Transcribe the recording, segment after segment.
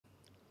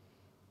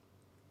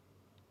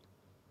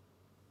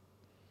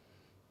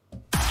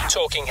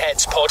Talking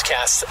Heads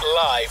podcast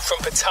live from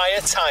Pattaya,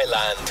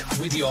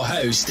 Thailand with your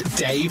host,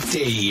 Dave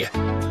D.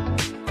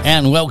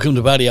 And welcome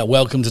to Badia,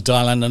 welcome to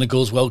Thailand, and of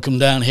course welcome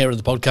down here at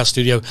the podcast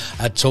studio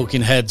at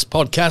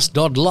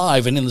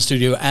TalkingHeads-PODCAST.live, and in the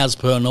studio as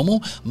per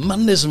normal,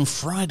 Mondays and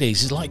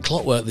Fridays. He's like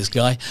clockwork, this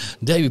guy.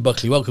 David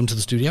Buckley, welcome to the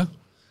studio.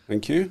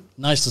 Thank you.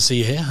 Nice to see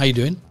you here. How you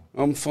doing?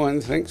 I'm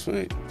fine, thanks,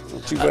 mate.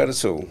 Not too bad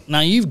at all. Now,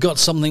 you've got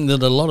something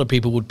that a lot of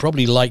people would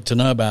probably like to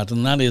know about,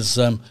 and that is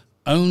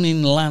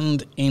owning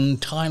land in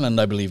Thailand,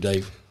 I believe,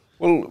 Dave.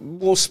 Well,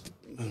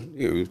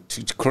 to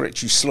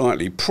correct you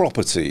slightly,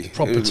 property.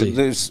 Property.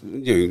 There's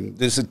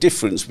a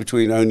difference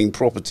between owning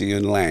property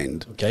and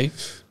land. Okay.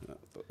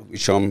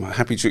 Which I'm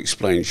happy to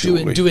explain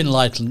shortly. Do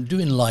enlighten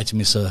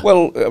me, sir.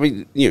 Well, I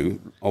mean,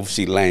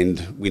 obviously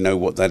land, we know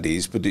what that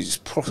is, but it's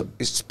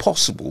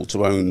possible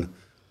to own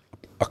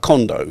a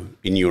condo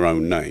in your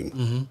own name.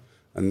 Mm-hmm.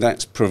 And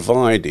that's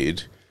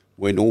provided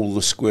when all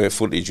the square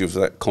footage of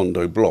that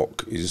condo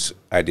block is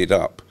added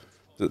up,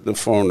 that the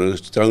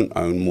foreigners don't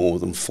own more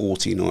than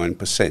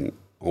 49%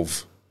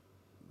 of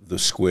the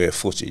square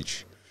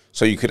footage.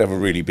 So you could have a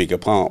really big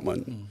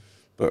apartment,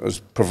 but as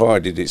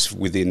provided it's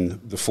within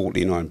the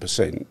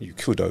 49%, you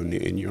could own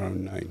it in your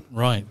own name.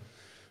 Right.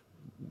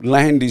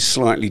 Land is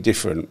slightly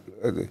different.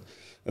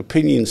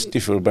 Opinions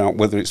differ about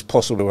whether it's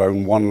possible to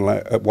own one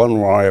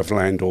rai of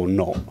land or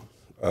not.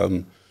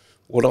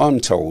 What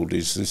I'm told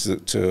is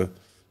that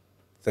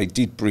they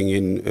did bring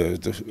in,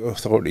 the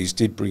authorities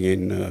did bring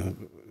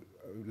in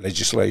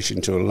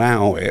legislation to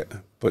allow it,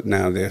 but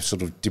now they're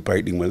sort of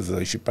debating whether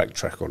they should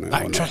backtrack on it.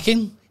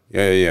 Backtracking?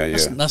 Yeah.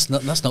 That's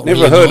not Never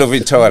really heard of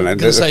in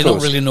Thailand.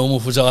 Not really normal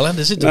for Thailand,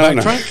 is it, to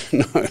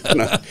backtrack?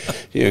 No.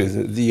 Yeah,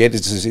 the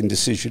editor's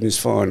indecision is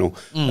final.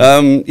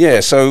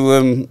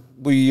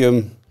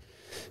 We,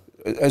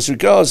 as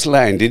regards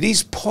land, it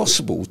is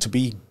possible to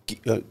be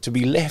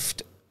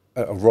left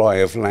a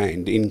rai of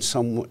land in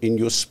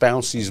your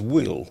spouse's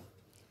will.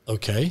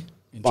 Okay,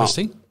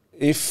 interesting. But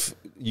if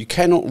you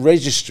cannot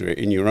register it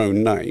in your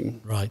own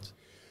name, right,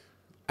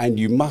 and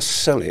you must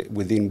sell it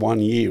within 1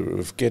 year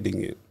of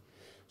getting it.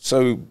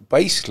 So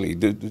basically,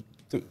 the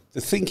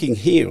thinking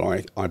here,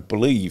 I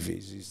believe,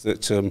 is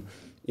that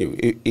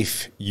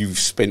if you've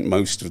spent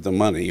most of the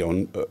money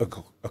on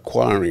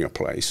acquiring a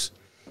place,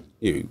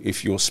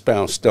 if your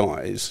spouse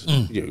dies,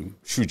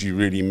 should you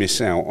really miss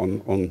out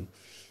on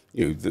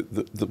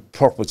the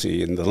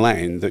property and the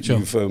land that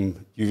you've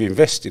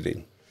invested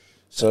in?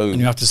 So and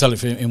you have to sell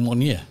it in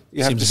 1 year.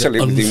 You have to sell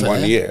it within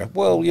 1 year.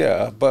 Well,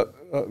 yeah, but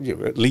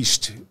at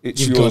least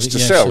it's yours to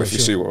sell, if you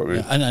see what I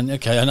mean.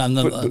 Yeah, and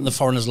the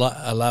foreigners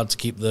allowed to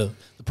keep the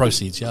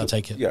proceeds. Yeah, I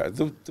take it. Yeah,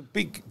 the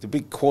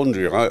big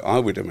quandary I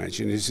would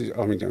imagine is,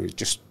 I mean,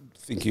 just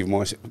thinking of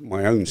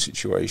my own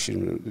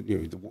situation.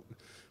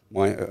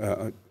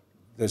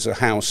 There's a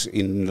house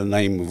in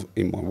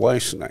my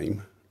wife's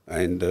name,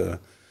 and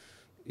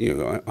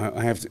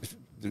I have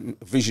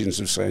visions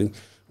of saying,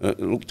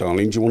 look,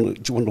 darling, do you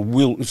want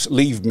to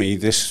leave me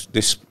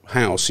this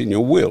house in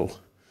your will?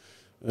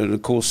 And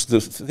of course, the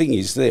thing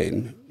is,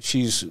 then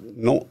she's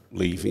not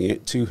leaving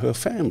it to her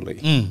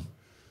family.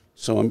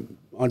 So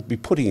I'd be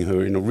putting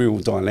her in a real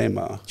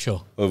dilemma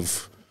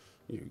of,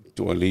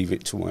 do I leave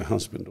it to my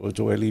husband or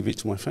do I leave it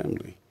to my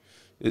family?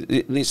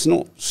 It's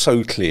not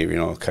so clear in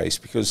our case,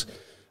 because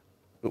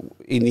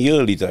in the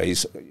early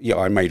days,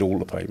 I made all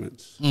the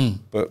payments.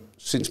 But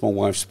since my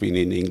wife's been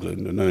in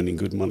England and earning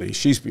good money,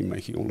 she's been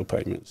making all the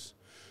payments.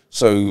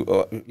 So,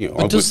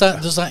 But does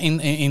that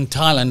in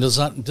Thailand,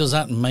 does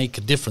that make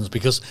a difference?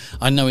 Because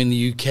I know in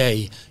the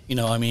UK,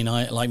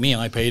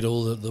 I paid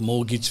all the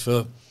mortgage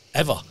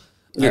forever,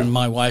 and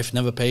my wife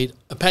never paid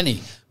a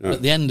penny. But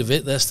at the end of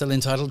it, they're still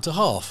entitled to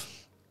half.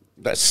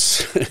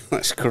 That's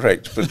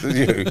correct. But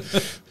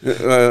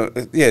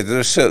there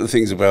are certain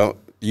things about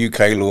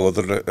UK law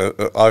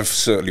that I've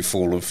certainly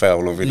fallen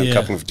foul of in a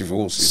couple of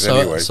divorces.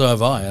 Anyway, so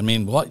have I. I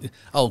mean, what?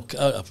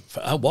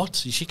 What?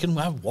 She can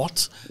have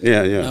what?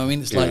 Yeah. I mean,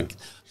 it's like.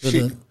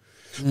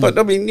 But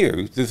I mean,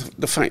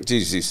 the fact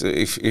is that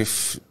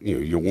if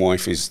your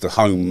wife is the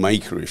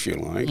homemaker, if you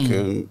like,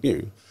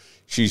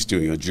 she's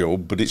doing a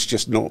job, but it's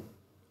just not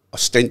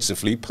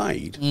ostensibly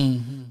paid.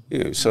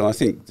 So I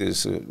think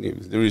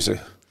there is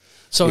a.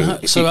 So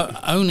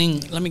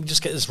owning. Let me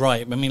just get this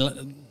right. I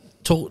mean.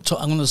 I'm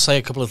going to say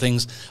a couple of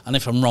things, and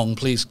if I'm wrong,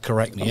 please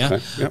correct me.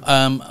 Okay,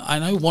 I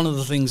know one of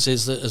the things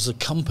is that as a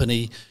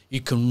company,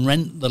 you can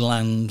rent the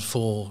land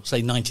for,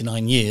 say,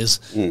 99 years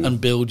and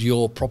build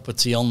your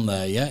property on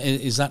there. Yeah,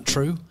 is that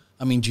true?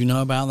 I mean, do you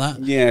know about that?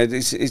 Yeah,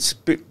 it's a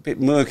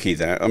bit murky.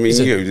 That I mean,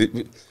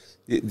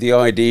 the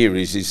idea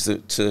is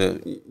that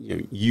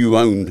you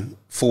own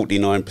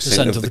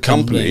 49% of the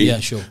company,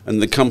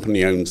 and the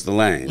company owns the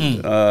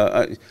land.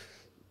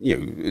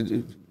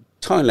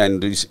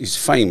 Thailand is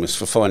famous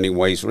for finding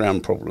ways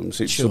around problems.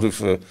 It's sort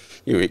of,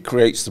 it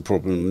creates the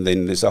problem, and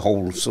then there's a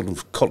whole sort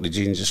of cottage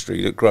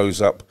industry that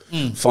grows up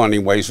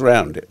finding ways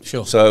around it.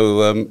 Sure.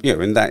 So,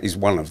 and that is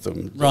one of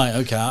them. Right,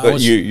 okay. But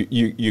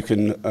you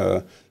can,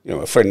 a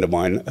friend of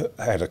mine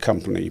had a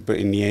company, but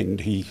in the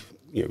end he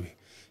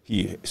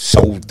he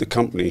sold the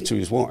company to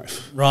his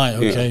wife. Right.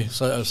 you Okay.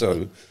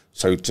 know.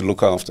 So to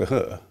look after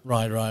her.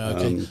 Right.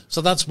 Okay.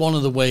 So that's one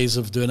of the ways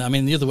of doing it. I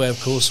mean, the other way, of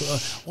course,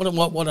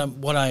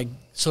 what I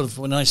sort of,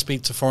 when I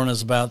speak to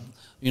foreigners about,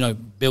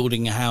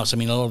 building a house. I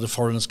mean, a lot of the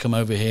foreigners come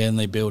over here and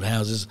they build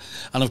houses,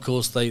 and of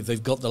course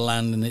they've got the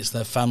land and it's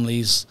their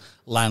family's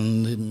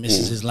land,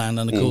 Mrs.'s land,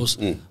 and of course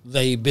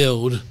they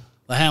build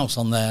the house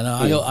on there. And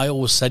I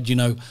always said,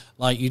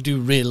 like, you do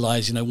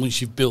realise,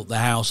 once you've built the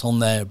house on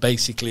there,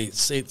 basically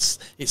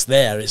it's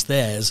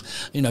theirs,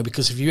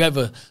 because if you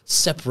ever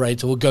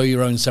separate or go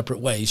your own separate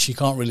ways, you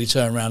can't really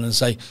turn around and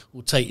say,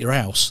 "We'll take your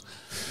house."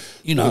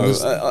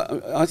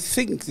 I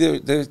think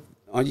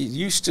I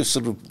used to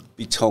sort of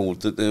be told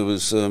that there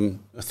was a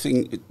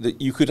thing that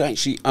you could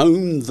actually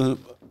own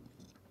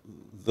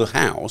the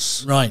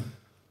house, right,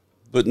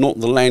 but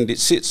not the land it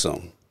sits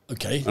on.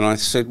 Okay. And I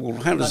said,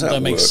 well, how does that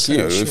work? Makes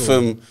sense,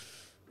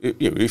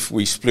 If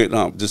we split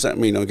up, does that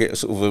mean I get a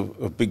sort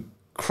of a big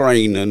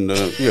crane and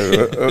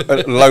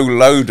a low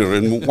loader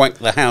and whack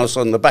the house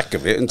on the back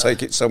of it and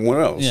take it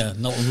somewhere else? Yeah,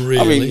 not really.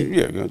 I mean,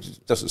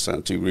 it doesn't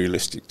sound too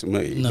realistic to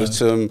me. No.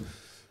 But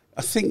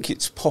I think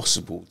it's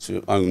possible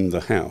to own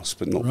the house,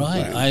 but not the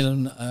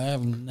land. I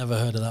have never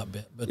heard of that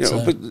bit.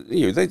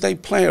 But they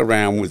play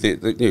around with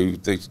it. They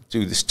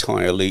do this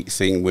Thai elite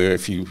thing where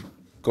if you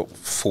got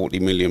 40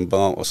 million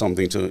baht or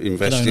something to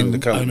invest in the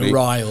company, own a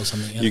rye or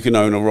something. Yeah. You can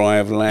own a rye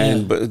of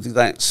land, but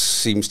that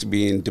seems to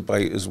be in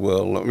debate as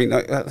well. I mean,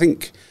 I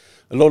think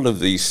a lot of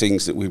these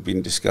things that we've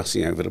been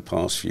discussing over the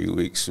past few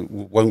weeks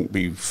won't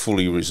be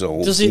fully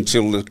resolved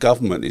until the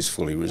government is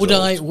fully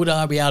resolved. Would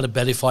I be out of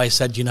bed if I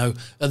said,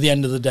 at the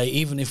end of the day,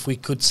 even if we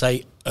could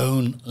say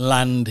own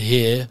land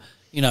here,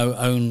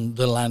 own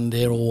the land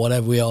here or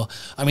whatever we are,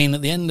 I mean,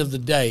 at the end of the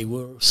day,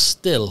 we're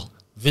still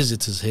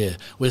visitors here.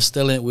 We're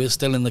still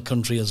in the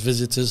country as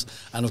visitors,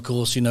 and of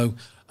course,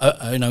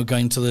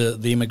 going to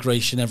the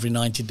immigration every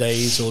 90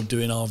 days or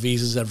doing our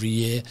visas every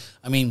year.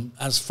 I mean,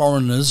 as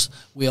foreigners,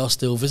 we are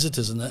still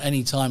visitors, and at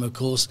any time, of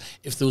course,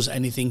 if there was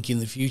anything in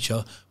the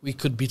future, we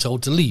could be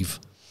told to leave.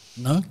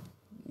 No?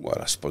 Well,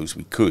 I suppose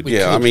we could. We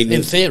could, I mean,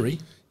 in theory.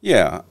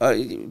 Yeah,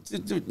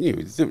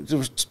 there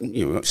was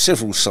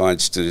several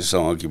sides to this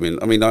argument.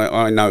 I mean,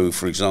 I know,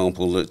 for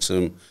example,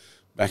 that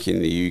back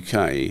in the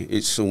UK,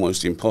 it's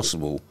almost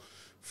impossible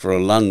for a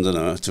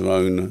Londoner to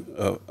own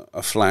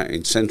a flat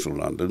in central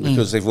London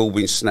because they've all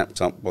been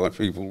snapped up by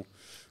people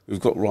who've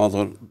got rather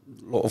a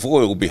lot of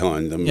oil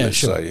behind them, let's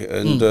say,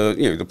 and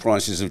the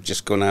prices have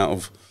just gone out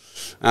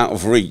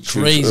of reach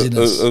of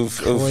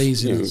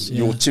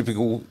your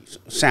typical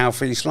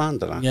southeast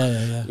Londoner,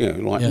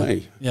 like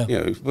me.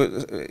 But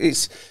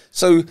it's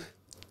so.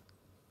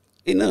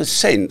 In a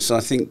sense,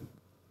 I think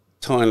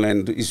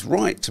Thailand is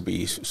right to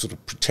be sort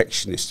of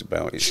protectionist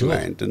about its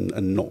land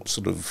and not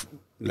sort of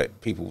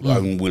let people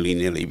own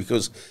willy-nilly,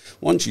 because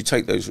once you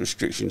take those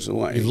restrictions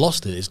away, you've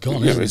lost it. It's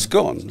gone. It's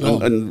gone.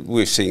 And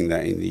we're seeing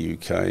that in the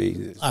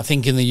UK. I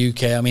think in the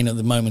UK, I mean, at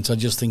the moment, I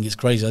just think it's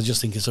crazy. I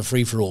just think it's a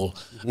free-for-all.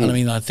 And I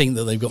mean, I think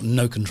that they've got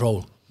no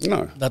control.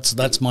 No.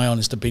 That's my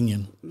honest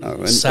opinion. No.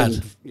 It's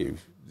sad. And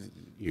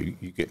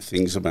you get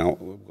things about,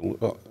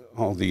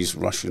 are these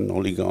Russian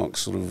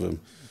oligarchs sort of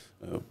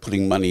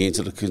putting money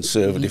into the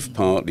Conservative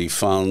Party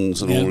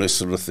funds and all this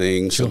sort of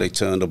thing, so they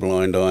turned a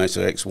blind eye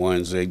to X, Y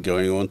and Z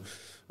going on.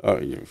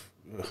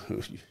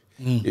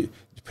 It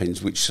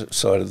depends which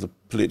side of the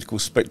political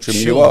spectrum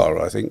you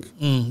are, I think.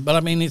 But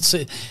I mean, it's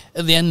at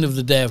the end of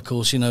the day, of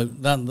course,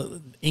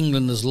 that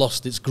England has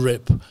lost its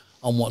grip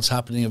on what's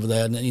happening over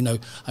there. And,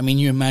 I mean,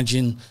 you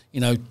imagine,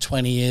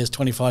 20 years,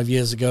 25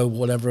 years ago,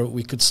 whatever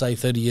we could say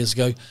 30 years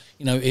ago,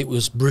 it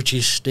was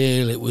British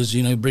steel, it was,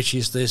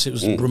 British this, it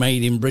was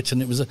made in Britain.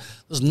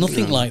 There's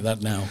nothing like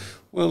that now.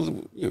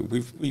 Well,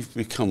 we've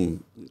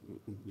become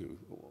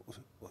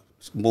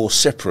more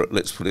separate,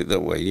 let's put it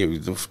that way.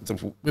 We've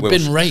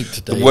been raped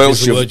today.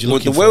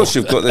 The Welsh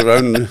have got their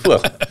own.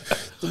 Well,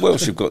 the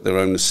Welsh have got their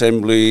own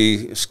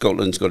assembly.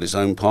 Scotland's got its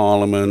own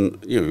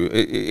parliament.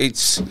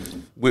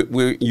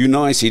 We're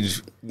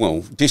united.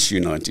 Well,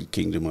 disunited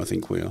kingdom, I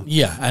think we are.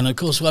 Yeah, and of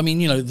course, I mean,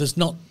 there's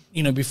not.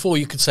 Before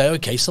you could say,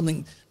 okay,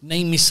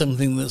 name me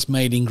something that's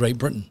made in Great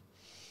Britain.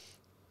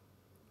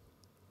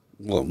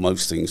 Well,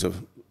 most things are.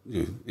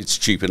 It's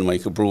cheaper to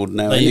make abroad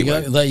now. There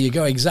you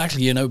go.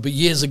 Exactly. But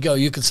years ago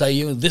you could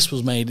say this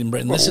was made in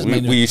Britain. This is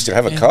made. We used to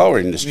have a car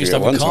industry. We used to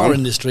have a car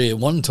industry at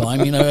one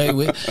time.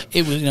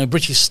 It was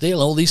British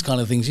steel, all these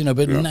kind of things.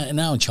 But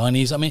now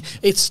Chinese. I mean,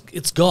 it's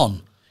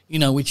gone.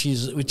 Which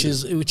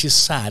is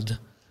sad.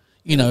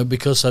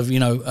 Because of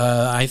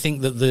I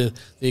think that the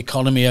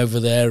economy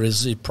over there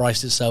it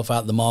priced itself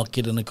out the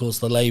market, and of course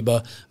the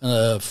labour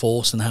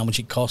force and how much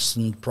it costs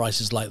and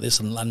prices like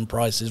this and land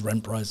prices,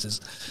 rent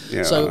prices.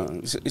 Yeah,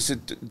 so it's a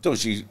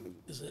dodgy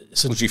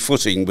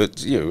footing,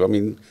 but I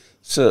mean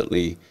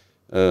certainly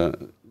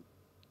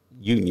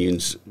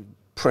unions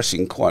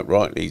pressing quite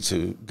rightly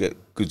to get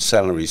good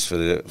salaries for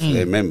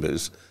their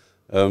members.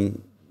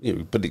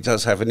 But it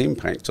does have an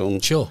impact on.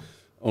 Sure.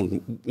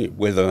 on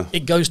whether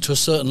it goes to a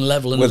certain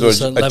level, and whether a,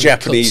 certain a level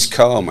Japanese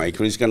car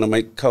maker is going to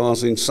make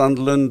cars in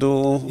Sunderland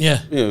or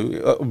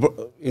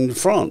in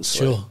France.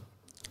 Sure.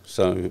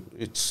 So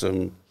it's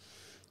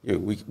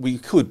we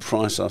could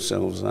price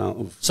ourselves out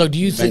of. So do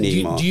you think?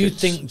 Do you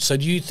think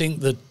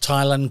that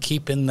Thailand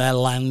keeping their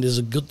land is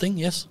a good thing?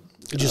 Yes.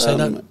 Would you say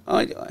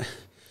that?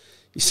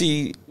 You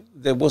see,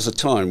 there was a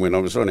time when I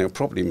was running a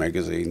property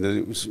magazine that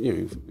it was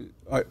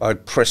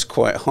I'd press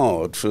quite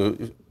hard for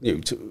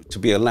to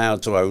be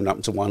allowed to own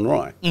up to one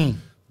right,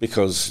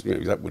 because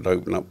that would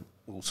open up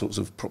all sorts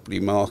of property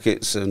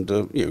markets,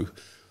 and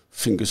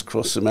fingers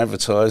crossed some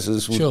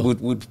advertisers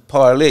would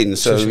pile in.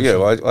 So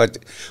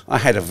I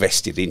had a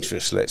vested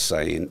interest, let's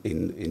say,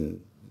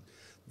 in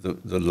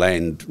the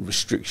land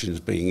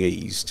restrictions being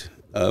eased.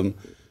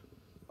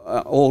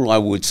 All I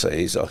would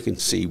say is I can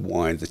see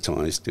why the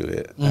Thais do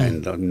it,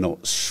 and I'm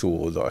not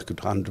sure that I could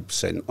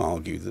 100%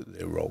 argue that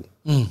they're wrong.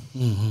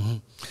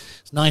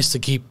 It's nice to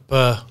keep,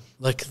 they're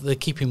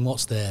keeping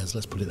what's theirs.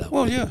 Let's put it that way.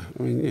 Well, yeah,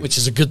 which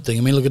is a good thing.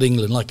 I mean, look at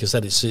England. Like I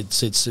said, it's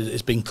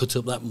been cut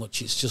up that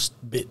much. It's just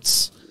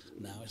bits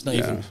now. It's not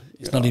even.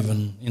 It's not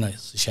even.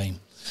 It's a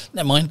shame.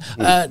 Never mind.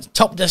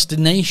 Top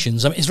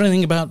destinations. I mean, is there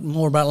anything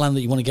more about land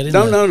that you want to get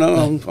into?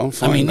 No. I'm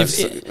fine.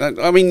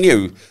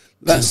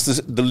 That's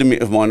the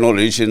limit of my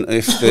knowledge, and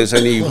if there's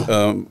any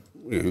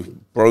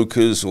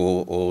brokers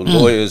or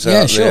lawyers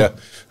out there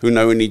who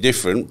know any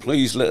different,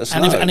 please let us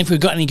know. And if we've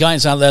got any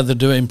guys out there that are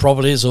doing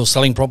properties or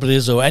selling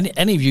properties, or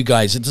any of you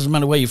guys, it doesn't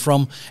matter where you're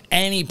from,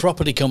 any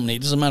property company,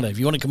 it doesn't matter. If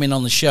you want to come in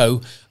on the show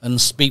and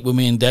speak with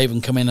me and Dave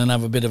and come in and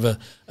have a bit of a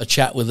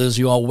chat with us,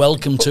 you are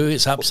welcome to.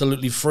 It's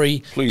absolutely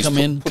free. Please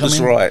put us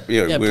right.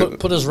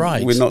 Put us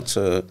right. We're not...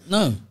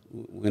 No.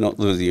 We're not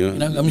the...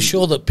 I'm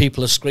sure that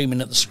people are screaming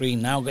at the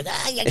screen now, going,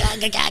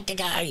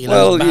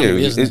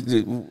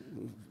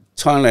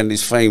 Thailand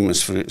is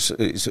famous for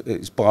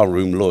its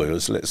barroom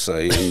lawyers, let's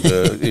say, and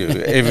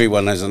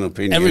everyone has an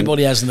opinion.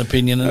 Everybody has an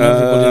opinion, and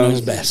everybody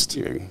knows best.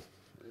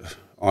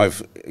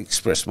 I've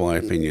expressed my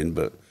opinion,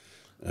 but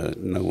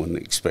no one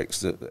expects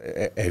that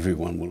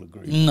everyone will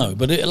agree. No,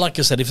 but like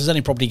I said, if there's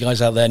any property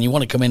guys out there and you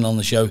want to come in on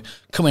the show,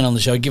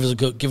 give us a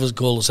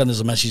call or send us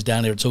a message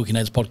down here at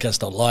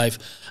TalkingHeads-Podcast.live,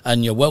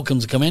 and you're welcome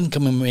to come in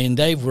with me and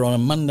Dave. We're on a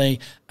Monday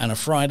and a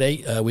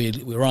Friday.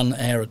 We're on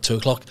air at 2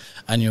 o'clock,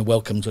 and you're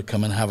welcome to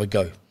come and have a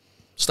go.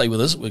 Stay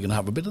with us. We're going to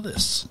have a bit of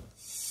this.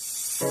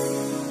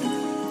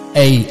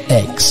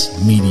 AX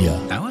Media.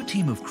 Our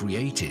team of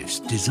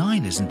creatives,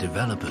 designers and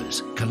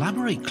developers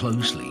collaborate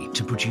closely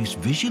to produce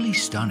visually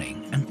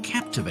stunning and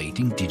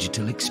captivating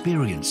digital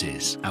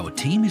experiences. Our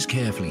team is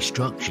carefully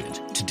structured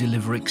to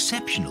deliver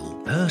exceptional,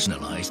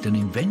 personalized and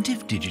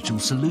inventive digital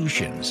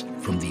solutions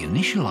from the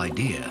initial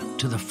idea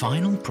to the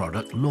final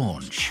product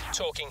launch.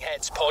 Talking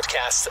Heads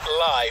Podcast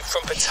live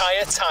from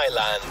Pattaya,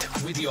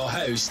 Thailand with your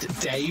host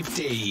Dave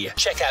D.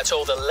 Check out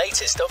all the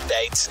latest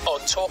updates on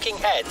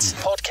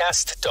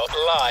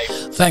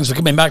TalkingHeads-Podcast.live. Thanks for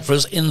coming back for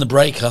us in the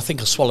break. I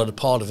think I swallowed a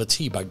part of a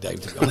tea bag, Dave,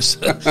 to be honest.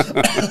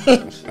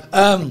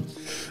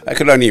 That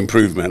could only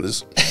improve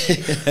matters.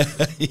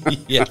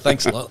 Yeah,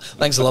 thanks a lot.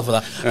 Thanks a lot for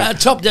that.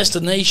 Top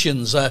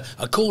destinations,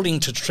 according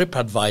to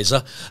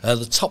TripAdvisor,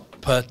 the top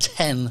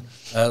 10.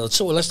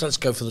 Let's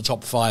go for the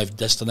top 5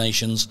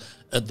 destinations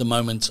at the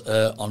moment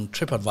on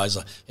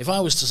TripAdvisor. If I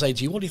was to say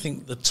to you, what do you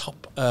think the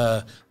top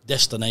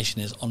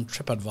destination is on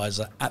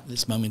TripAdvisor at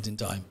this moment in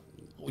time?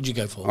 What would you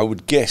go for? I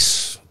would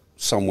guess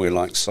somewhere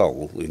like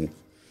Seoul in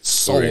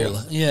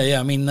Korea. Yeah.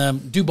 I mean,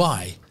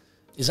 Dubai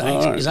is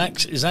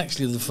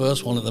actually the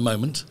first one at the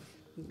moment.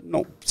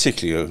 Not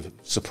particularly a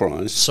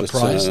surprise.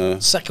 But,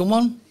 second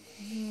one,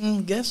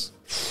 guess?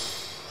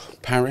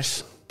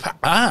 Paris.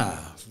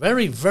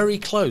 Very, very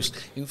close.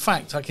 In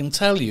fact, I can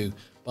tell you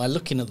by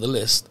looking at the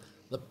list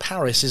that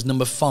Paris is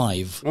number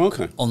 5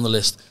 on the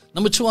list.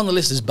 Number 2 on the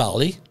list is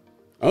Bali.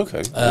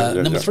 Okay.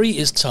 Number 3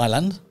 is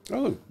Thailand.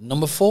 Oh.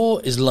 Number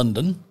 4 is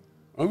London.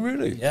 Oh,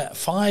 really? Yeah.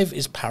 5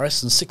 is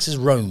Paris and 6 is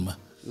Rome.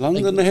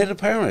 London ahead of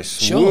Paris.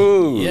 Sure.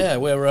 Whoa. Yeah,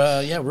 we're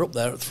up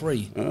there at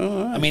 3.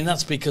 Oh, right. I mean,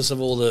 that's because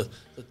of all the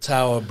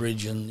Tower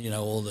Bridge and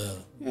all the.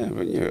 Yeah,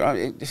 but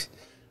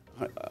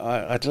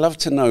I'd love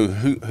to know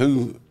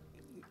who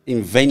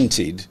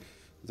invented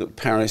that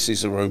Paris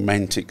is a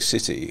romantic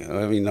city.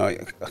 I mean, I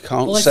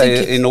can't say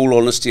it in all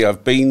honesty.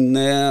 I've been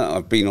there.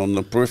 I've been on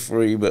the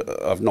periphery,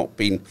 but I've not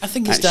been. I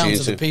think it's down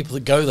to the people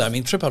that go there. I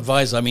mean,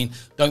 TripAdvisor. I mean,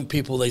 don't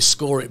people they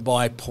score it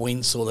by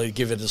points or they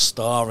give it a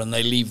star and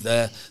they leave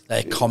their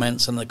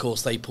comments and of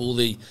course they pull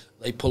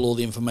all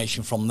the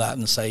information from that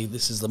and say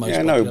this is the most.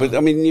 Yeah, no, but I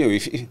mean,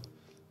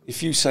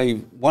 if you say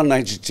one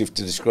adjective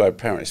to describe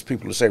Paris,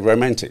 people will say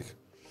romantic.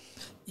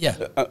 Yeah.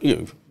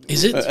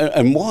 Is it?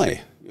 And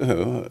why?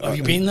 Have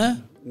you been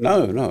there?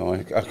 No,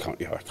 I can't.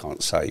 Yeah, I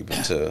can't say.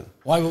 But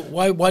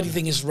why do you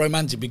think it's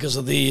romantic? Because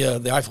of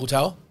the Eiffel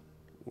Tower?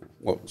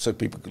 What? So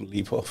people can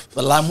leap off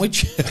the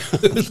language?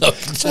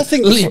 I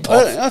think. Leap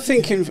off. I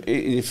think,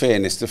 in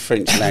fairness, the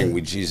French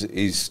language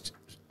is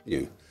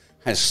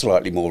has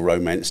slightly more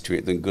romance to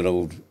it than good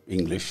old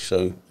English.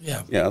 So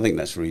yeah, I think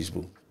that's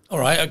reasonable. All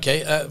right.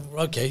 Okay.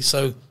 Okay.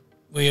 So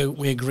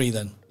we agree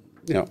then.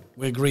 Yeah.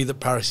 We agree that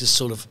Paris is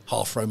sort of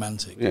half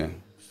romantic. Yeah.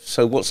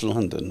 So what's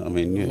London? I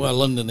mean, yeah. Well,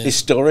 London is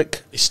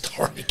historic.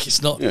 Historic.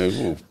 It's not. Yeah,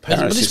 well,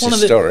 Paris is one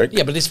historic.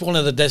 But it's one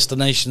of the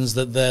destinations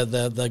that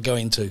they're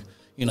going to.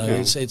 You know,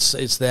 it's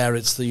there.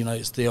 It's the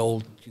it's the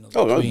old.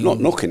 I'm not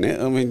knocking it.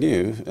 I mean,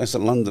 as a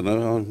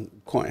Londoner, I'm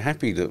quite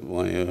happy that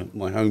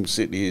my home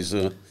city is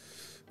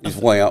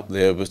way up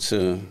there. But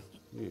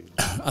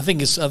I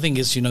think it's the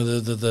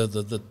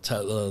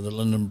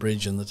London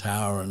Bridge and the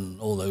Tower and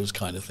all those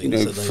kind of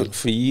things.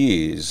 For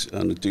years,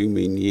 and I do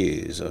mean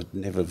years, I'd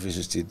never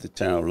visited the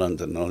Tower of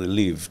London. I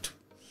lived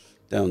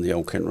down the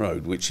Old Kent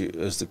Road, which,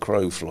 as the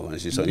crow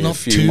flies, is only not a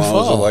few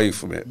miles far. away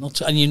from it.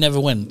 And you never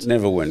went?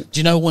 Never went.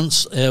 Do you know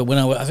once, when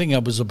I think I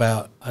was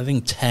about,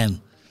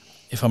 10,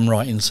 if I'm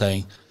right in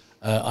saying,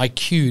 I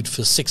queued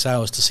for 6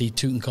 hours to see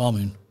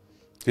Tutankhamun.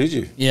 Did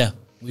you? Yeah.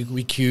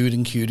 We queued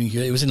and queued and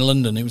queued. It was in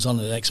London. It was on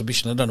an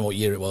exhibition. I don't know what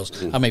year it was.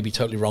 I may be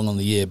totally wrong on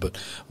the year, but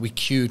we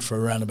queued for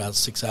around about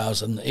 6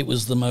 hours, and it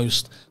was the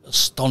most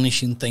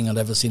astonishing thing I'd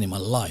ever seen in my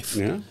life.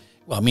 Yeah.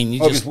 Well, I mean,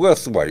 it was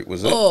worth the wait,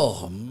 was it?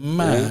 Oh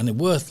man,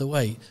 worth the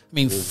wait. I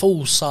mean,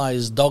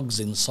 full-size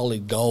dogs in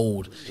solid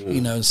gold.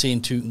 And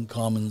seeing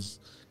Tutankhamun's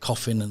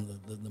coffin and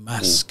the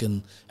mask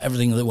and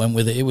everything that went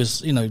with it. It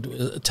was, a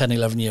 10,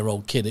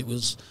 11-year-old kid. It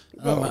was.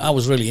 I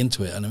was really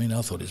into it, and I mean,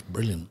 I thought it was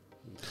brilliant.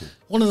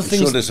 One of the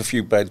things. Sure, there's a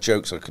few bad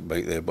jokes I could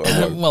make there, but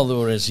I won't. Well,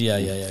 there is.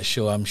 Yeah.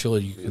 Sure, I'm sure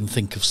you can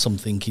think of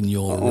something in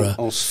your.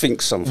 I'll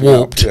think something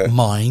warped up,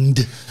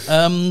 mind.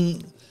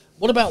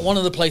 What about one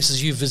of the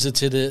places you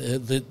visited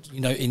that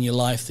in your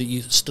life that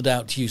you stood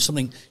out to you?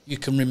 Something you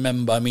can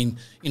remember. I mean,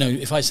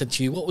 if I said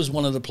to you, what was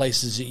one of the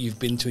places that you've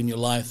been to in your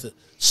life that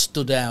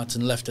stood out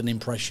and left an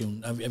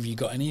impression? Have you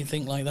got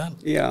anything like that?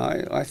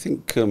 Yeah, I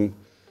think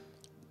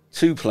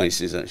two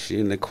places actually,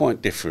 and they're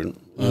quite different.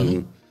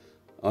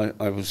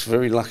 I was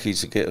very lucky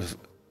to get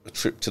a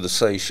trip to the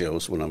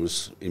Seychelles when I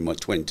was in my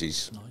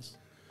 20s. Nice.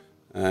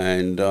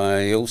 And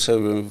I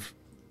also was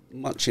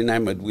much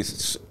enamoured with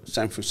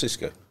San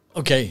Francisco.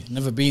 Okay,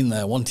 never been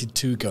there. Wanted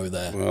to go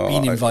there. Well,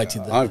 been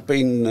invited there. I've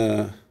been.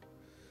 A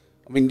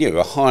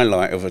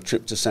highlight of a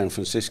trip to San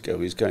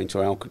Francisco is going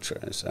to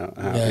Alcatraz out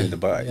in the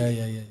bay.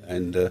 Yeah.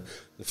 And the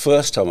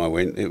first time I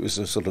went, it was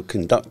a sort of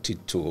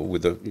conducted tour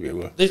with a.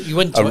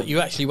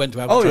 You actually went to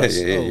Alcatraz.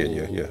 Oh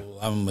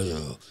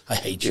yeah. I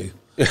hate you.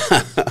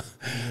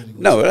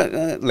 No,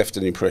 that left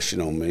an impression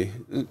on me.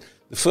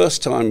 The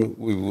first time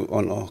we were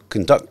on our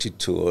conducted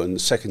tour, and the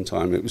second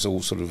time it was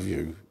all sort of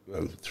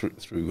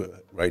through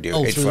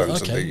radio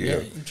headphones. Okay,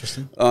 and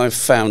interesting. I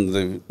found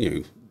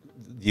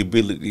the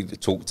ability to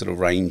talk to the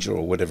ranger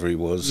or whatever he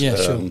was.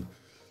 Sure.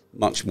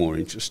 Much more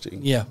interesting.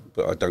 Yeah,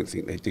 but I don't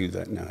think they do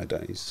that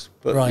nowadays.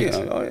 But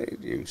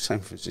San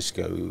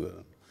Francisco.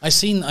 I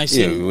seen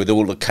with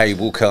all the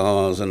cable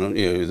cars and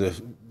the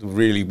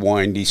really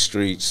windy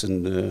streets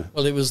and.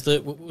 Well, it was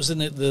was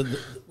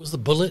the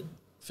Bullet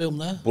film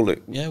there?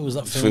 Bullet. Yeah, was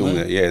that film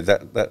there? Yeah,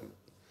 that.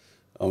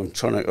 I'm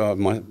trying to.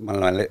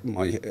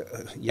 My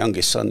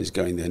youngest son is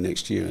going there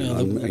next year,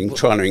 and I'm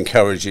trying to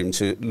encourage him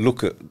to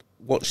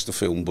watch the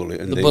film Bullet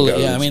and then Bullet. go.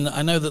 Yeah, I mean,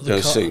 I know that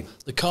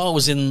the car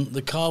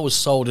was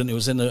sold and it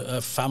was in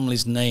a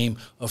family's name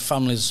or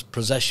family's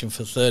possession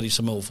for 30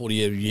 or 40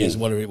 years,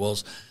 whatever it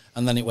was,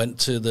 and then it went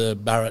to the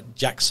Barrett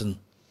Jackson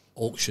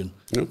auction.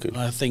 Okay. And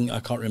I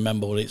can't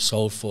remember what it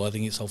sold for. I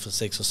think it sold for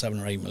 6 or 7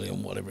 or 8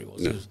 million, whatever it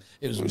was. Yeah.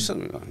 It was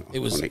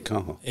iconic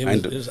car.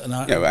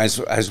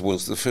 As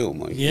was the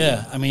film.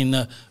 I mean,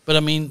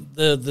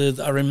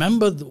 I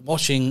remember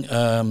watching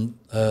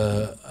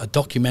a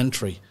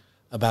documentary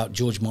about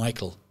George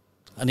Michael,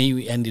 and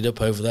he ended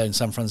up over there in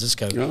San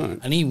Francisco,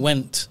 and he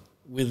went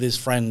with his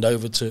friend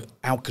over to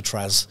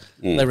Alcatraz.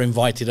 They were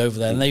invited over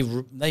there,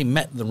 and they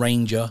met the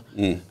ranger,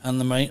 and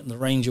the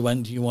ranger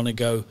went, "Do you want to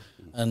go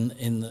and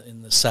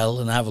in the cell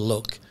and have a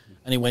look?"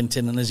 And he went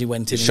in, and as he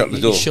went in, he shut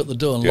the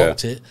door and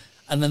locked it,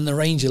 and then the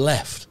ranger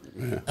left,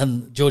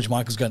 and George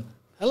Michael's going,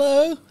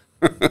 "Hello."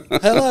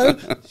 Hello,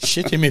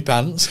 shit in my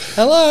pants.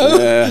 Hello.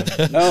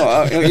 Yeah,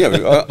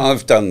 no,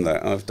 I've done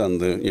that. I've done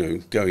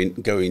the go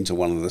into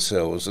one of the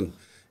cells and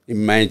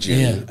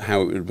imagine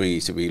how it would be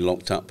to be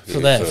locked up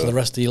for the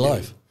rest of your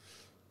life.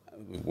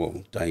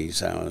 Well,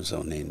 days, hours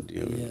on end.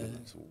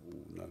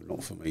 No,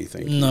 not for me.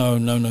 Thank you. No.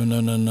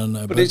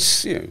 But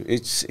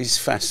it's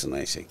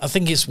fascinating. I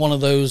think it's one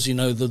of those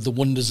the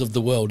wonders of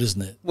the world,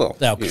 isn't it? Well,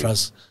 the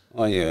Alcatraz.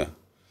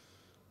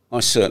 I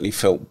certainly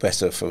felt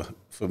better for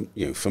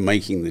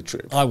making the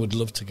trip. I would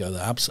love to go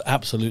there.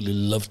 Absolutely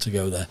love to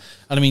go there.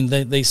 And I mean,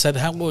 they said,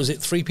 what was it?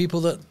 3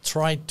 people that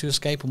tried to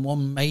escape and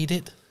 1 made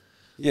it.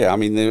 Yeah, I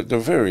mean, there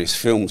are various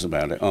films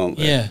about it, aren't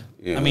there?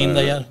 Yeah. I mean,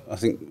 they are. I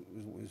think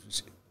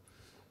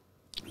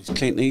is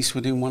Clint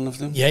Eastwood in one of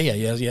them? Yeah.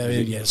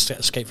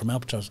 Escape from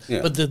Alcatraz.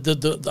 Yeah.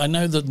 But I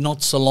know that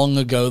not so long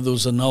ago there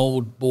was an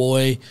old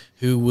boy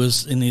who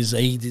was in his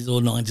 80s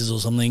or 90s or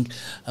something,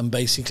 and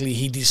basically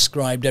he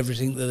described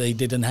everything that they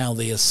did and how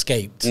they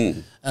escaped.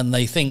 And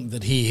they think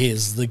that he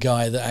is the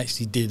guy that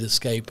actually did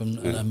escape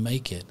and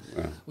make it,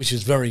 which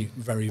is very,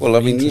 very, well,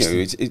 very I mean,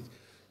 interesting.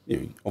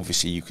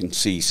 obviously you can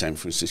see San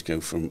Francisco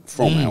from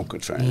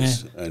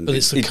Alcatraz, and but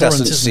it's the it current,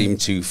 doesn't isn't seem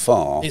it? too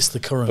far. It's the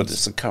current. But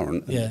it's the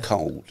current and the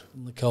cold.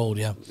 The cold,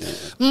 yeah.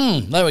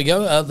 There we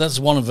go. That's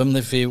one of them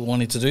if you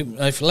wanted to do.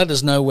 Let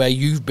us know where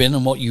you've been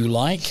and what you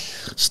like.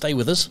 Stay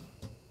with us.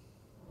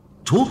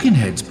 Talking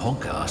Heads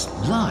podcast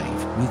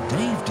live with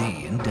Dave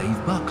D and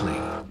Dave Buckley.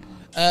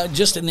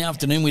 Just in the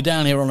afternoon, we're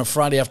down here on a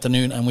Friday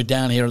afternoon, and we're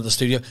down here at the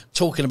studio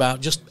talking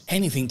about just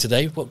anything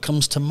today, what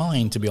comes to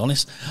mind, to be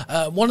honest.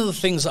 One of the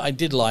things that I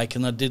did like,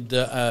 and I did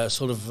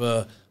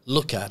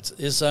look at,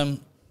 is,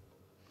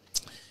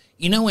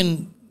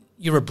 when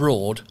you're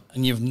abroad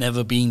and you've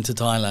never been to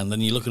Thailand,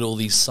 and you look at all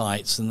these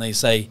sites, and they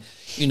say,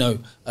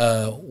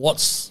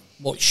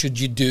 what should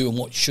you do and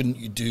what shouldn't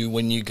you do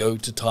when you go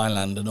to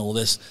Thailand and all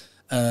this.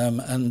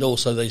 And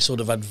also they sort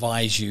of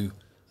advise you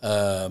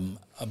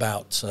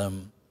about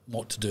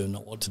what to do and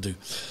not what to do.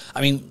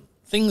 I mean,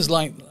 things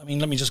like,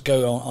 let me just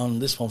go on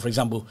this one. For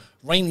example,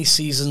 rainy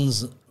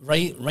seasons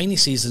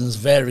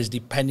varies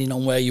depending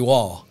on where you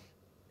are.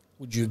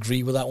 Would you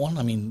agree with that one?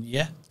 I mean,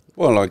 yeah.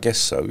 Well, I guess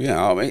so.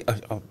 Yeah. I mean,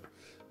 I've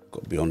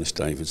got to be honest,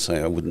 Dave, and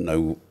say I wouldn't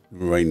know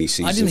rainy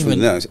season. I didn't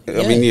even know.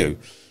 I mean,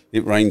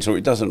 it rains or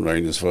it doesn't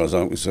rain, as far as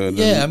I'm concerned.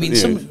 Yeah. I mean,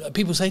 some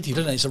people say to you,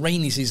 don't they? It's a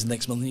rainy season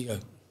next month, and you go,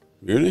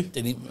 really?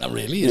 Not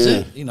really, is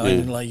it?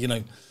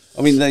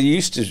 I mean, they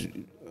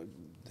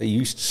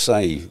used to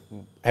say,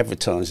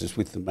 advertisers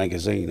with the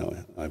magazine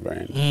I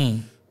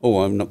ran,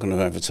 I'm not going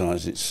to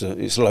advertise,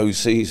 it's low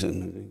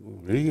season.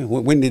 Really?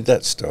 When did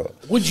that start?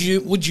 Would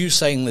you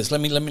saying this,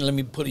 let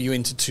me put you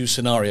into two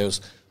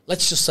scenarios.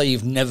 Let's just say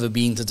you've never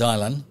been to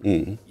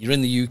Thailand. You're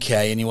in the UK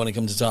and you want to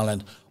come to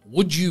Thailand.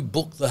 Would you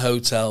book the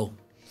hotel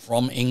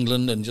from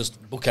England and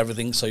just book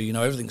everything so you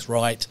know everything's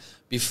right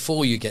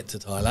before you get to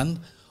Thailand?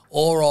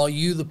 Or are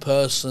you the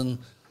person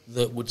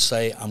that would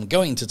say, I'm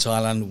going to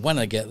Thailand, when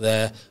I get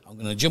there, I'm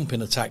going to jump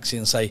in a taxi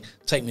and say,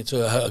 take me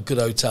to a good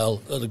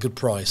hotel at a good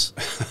price?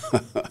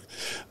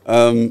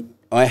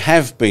 I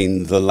have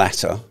been the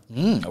latter.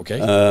 Okay.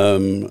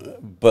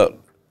 But,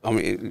 I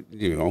mean,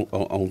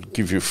 I'll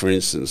give you, for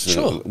instance,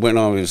 sure. When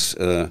I was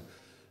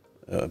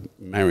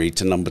married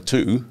to number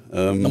two.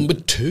 Number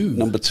two?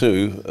 Number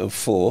 2 of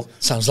 4.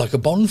 Sounds like a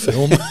Bond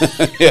film.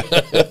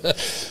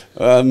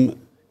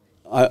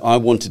 I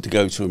wanted to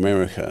go to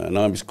America, and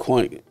I was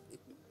quite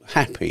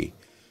happy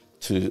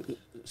to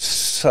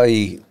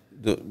say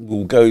that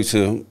we'll go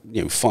to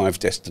 5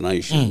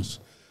 destinations,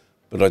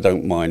 but I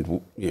don't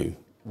mind.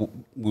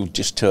 We'll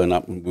just turn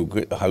up and we'll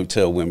get the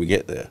hotel when we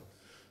get there.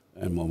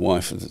 And my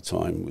wife at the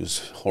time was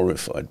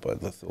horrified by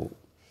the thought,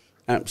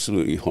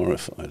 absolutely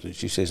horrified. And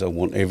she says, "I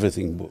want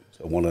everything booked.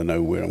 I want to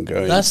know where I'm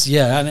going."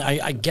 And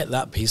I get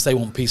that piece. They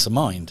want peace of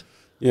mind.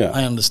 Yeah,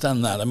 I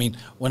understand that. I mean,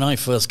 when I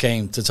first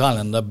came to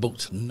Thailand, I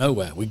booked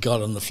nowhere. We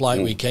got on the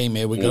flight, we came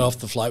here, we got off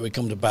the flight, we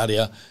come to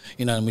Badia,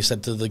 and we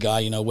said to the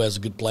guy, where's a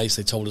good place?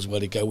 They told us where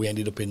to go. We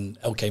ended up in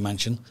LK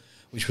Mansion,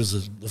 which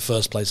was the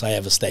first place I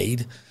ever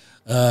stayed.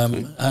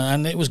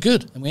 And it was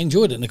good, and we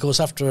enjoyed it. And of course,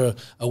 after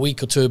a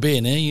week or two of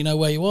being here, you know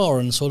where you are,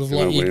 and sort of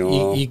like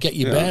you get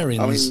your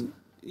bearings. I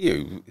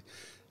mean,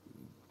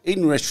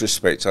 in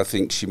retrospect, I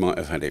think she might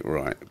have had it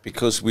right,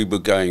 because we were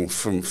going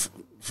from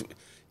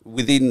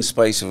within the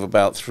space of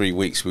about 3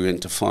 weeks, we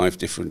went to 5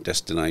 different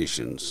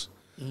destinations,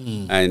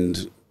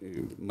 and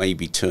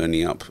maybe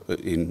turning up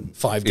in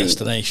 5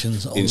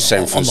 destinations in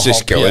San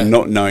Francisco and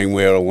not knowing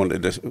where I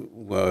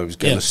was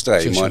going to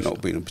stay might not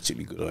have been a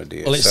particularly good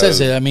idea. Well, it says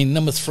here,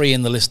 number 3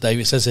 in the list, Dave,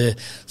 it says here,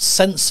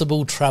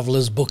 sensible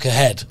travellers book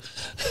ahead.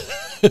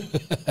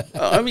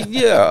 I mean,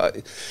 yeah.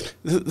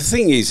 The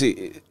thing is,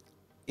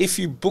 if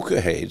you book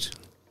ahead,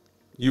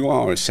 you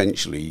are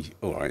essentially,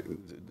 all right,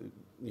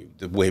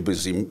 the web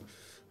has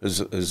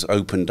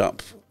opened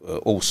up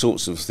all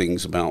sorts of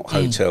things about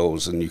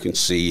hotels, and you can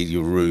see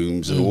your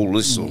rooms and all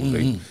this sort of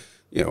thing.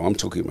 I'm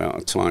talking about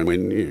a time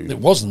when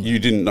you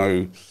didn't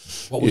know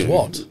what was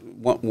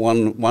what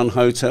one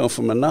hotel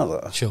from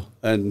another. Sure.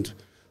 And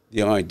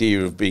the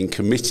idea of being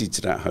committed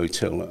to that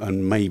hotel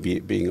and maybe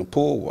it being a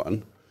poor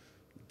one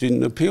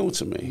didn't appeal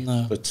to me.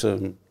 No. But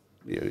it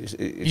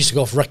used to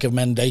go off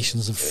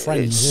recommendations of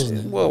friends,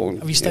 wasn't it? Well,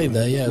 have you stayed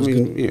there? Yeah, it was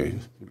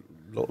good.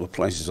 A lot of the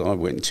places I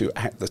went to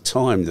at the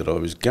time that I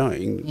was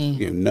going,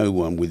 no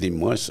one within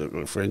my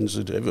circle of friends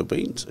had ever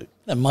been to.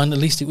 Never mind, at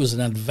least it was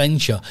an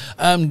adventure.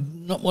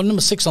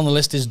 Number 6 on the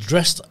list is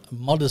dressed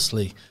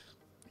modestly.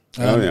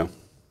 It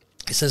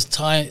says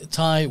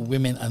Thai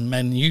women and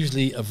men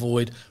usually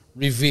avoid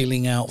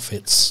revealing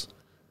outfits.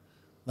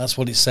 That's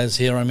what it says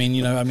here.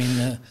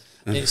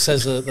 It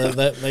says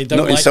that they don't.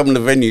 Not in some of the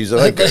venues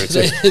I go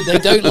to. They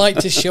don't like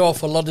to show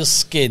off a lot of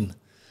skin.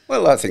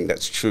 Well, I think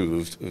that's true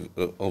of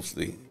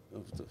the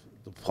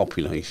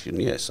population.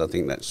 Yes, I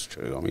think that's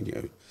true. I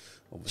mean,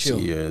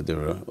 obviously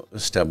there are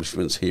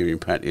establishments here in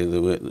Pattaya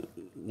that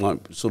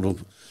might sort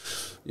of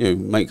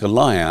make a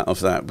lie out of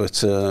that,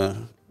 but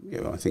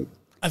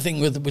I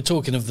think we're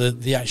talking of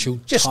the actual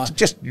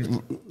just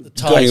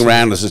going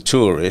around as a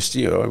tourist.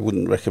 I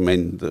wouldn't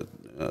recommend that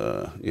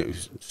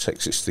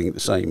sexist thing to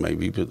say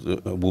maybe, but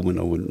a woman,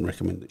 I wouldn't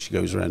recommend that she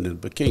goes around in a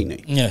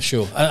bikini. Yeah,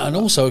 sure. And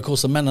also, of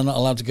course, the men are not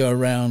allowed to go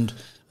around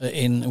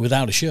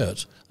without a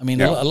shirt. I mean,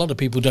 a lot of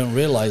people don't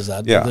realise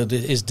that it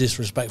is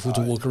disrespectful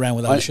to walk around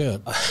without a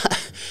shirt.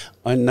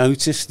 I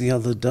noticed the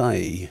other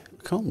day,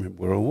 I can't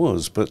remember where I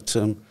was, but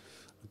a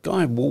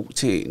guy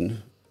walked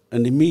in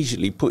and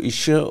immediately put his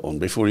shirt on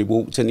before he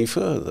walked any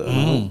further.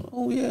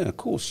 Oh yeah, of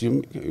course.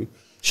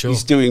 Sure.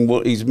 He's doing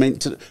what he's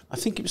meant to. I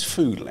think it was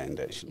Foodland,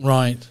 actually.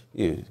 Right.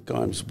 Yeah, the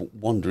guy was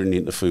wandering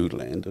into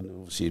Foodland, and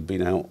obviously he'd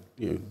been out,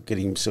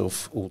 getting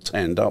himself all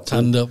tanned up.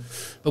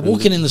 But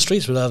walking in the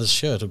streets without a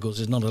shirt, of course,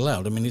 is not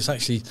allowed. I mean, it's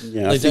actually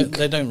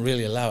they don't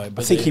really allow it.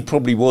 But I think he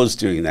probably was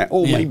doing that,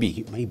 or maybe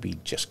he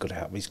just got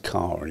out of his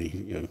car and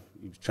he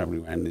was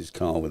travelling around in his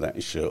car without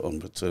his shirt on.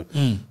 But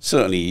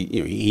certainly,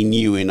 he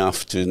knew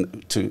enough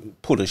to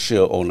put a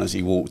shirt on as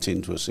he walked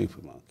into a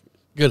supermarket.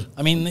 Good.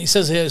 I mean, it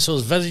says here, so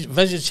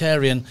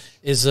vegetarian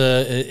is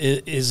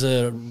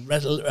a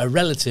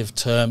relative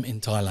term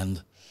in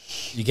Thailand.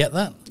 You get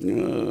that?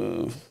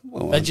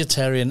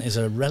 Vegetarian is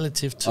a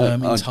relative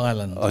term in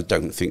Thailand. I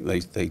don't think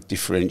they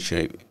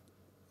differentiate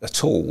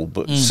at all,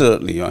 but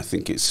certainly I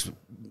think it's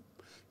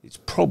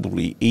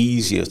probably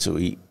easier to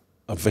eat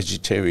a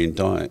vegetarian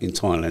diet in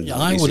Thailand. Yeah,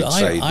 I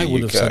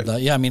would have said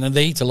that. Yeah, I mean, and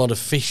they eat a lot of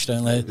fish,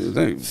 don't they?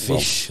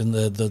 Fish and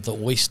the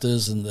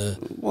oysters and the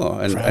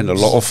and a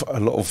lot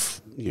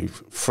of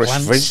fresh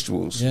plants.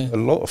 Vegetables. Yeah. A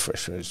lot of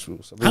fresh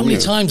vegetables. I mean, how many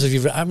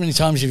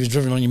times have you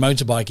driven on your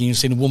motorbike and you've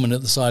seen a woman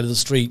at the side of the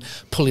street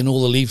pulling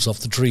all the leaves off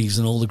the trees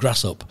and all the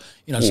grass up,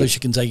 so she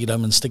can take it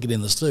home and stick it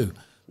in the stew?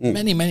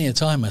 Many a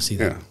time I see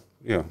that.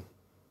 Yeah.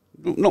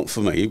 Not for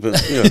me, but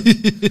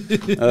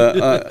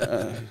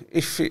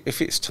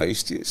if it's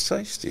tasty, it's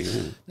tasty.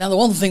 Yeah. Now, the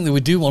one thing that we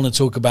do want to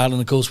talk about,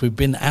 and of course we've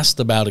been asked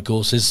about, of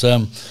course, is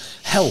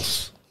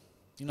health.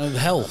 The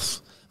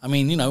health. I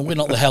mean, we're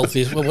not the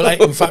healthiest. Well,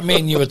 in fact, me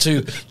and you are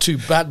two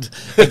bad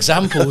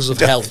examples of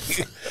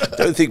health. I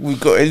don't think we've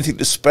got anything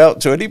to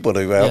spout to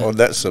anybody about on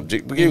that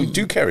subject, but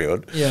do carry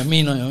on. Yeah,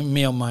 me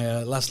on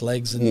my last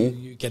legs, and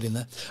you get in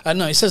there.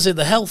 No, it says here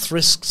the health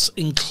risks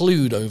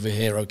include over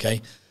here,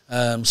 okay,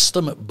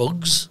 stomach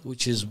bugs,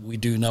 which we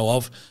do know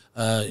of.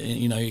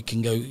 It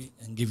can go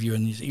and give you,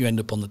 and you end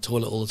up on the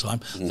toilet all the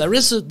time. There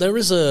is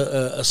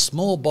a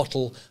small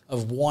bottle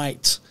of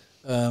white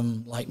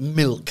like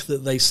milk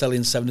that they sell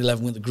in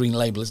 7-Eleven with the green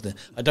label, isn't it?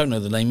 I don't know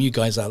the name. You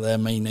guys out there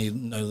may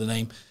know the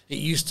name. It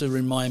used to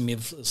remind me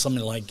of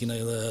something like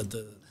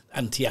the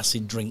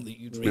anti-acid drink that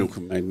you drink. Milk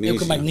and magnesia.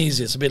 Milk and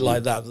magnesia. It's a bit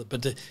like that,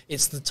 but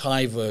it's the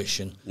Thai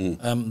version.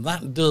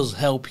 That does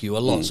help you a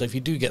lot. So if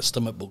you do get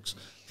stomach bugs,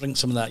 drink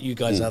some of that. You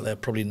guys out there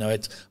probably know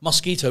it.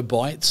 Mosquito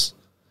bites.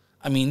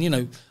 I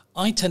mean,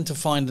 I tend to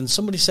find, and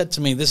somebody said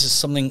to me, this is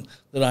something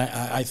that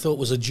I thought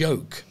was a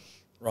joke,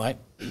 right?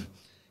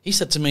 He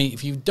said to me,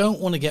 if you don't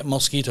want to get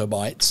mosquito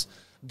bites,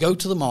 go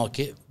to the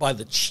market, buy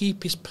the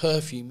cheapest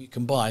perfume you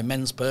can buy,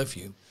 men's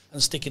perfume,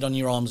 and stick it on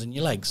your arms and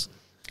your legs.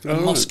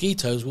 And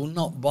mosquitoes will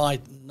not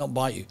bite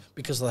you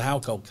because of the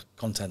alcohol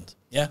content.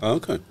 Yeah.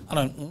 Okay.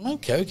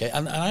 Okay.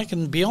 And I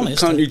can be honest.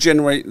 Can't you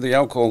generate the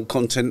alcohol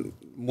content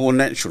more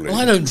naturally? Well,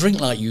 I don't drink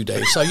like you,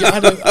 Dave, so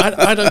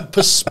I don't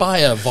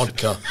perspire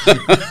vodka.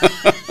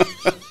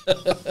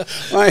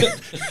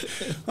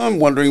 I'm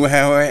wondering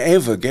how I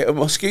ever get a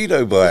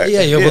mosquito bite.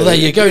 Yeah, well, there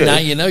you go. Now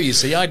you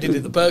see, I did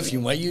it the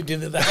perfume way, you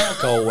did it the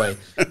alcohol way.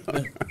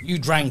 You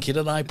drank it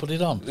and I put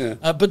it on. Yeah.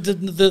 But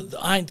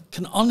I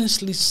can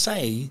honestly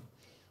say,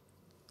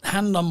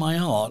 hand on my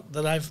heart,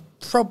 that I've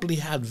probably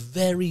had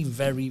very,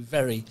 very,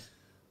 very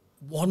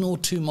 1 or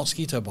 2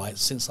 mosquito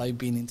bites since I've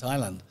been in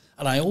Thailand.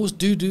 And I always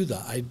do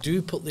that. I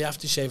do put the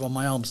aftershave on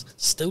my arms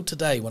still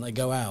today when I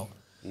go out.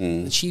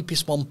 The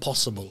cheapest one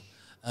possible.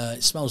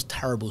 It smells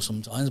terrible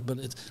sometimes, but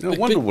it's... I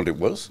wonder what it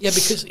was. Yeah,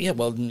 because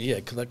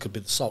that could be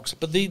the socks.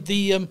 But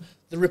the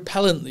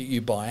repellent that you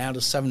buy out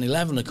of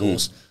 7-Eleven, of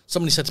course,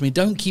 somebody said to me,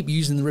 don't keep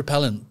using the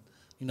repellent,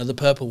 the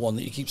purple one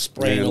that you keep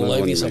spraying all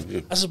over yourself.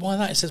 I said, why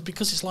that? It says,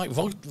 because it's like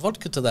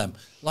vodka to them,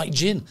 like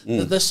gin.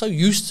 They're so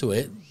used to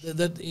it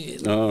that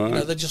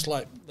they're just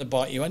like, they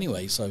bite you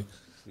anyway, so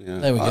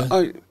there we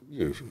go.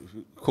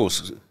 Of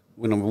course,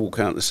 when I walk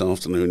out this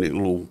afternoon,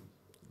 it'll all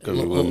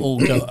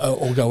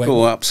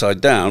go upside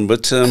down.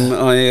 But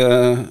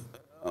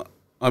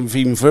I've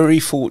been very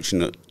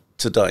fortunate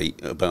to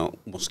date about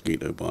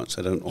mosquito bites.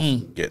 I don't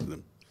often get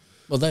them.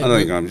 Well,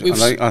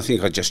 I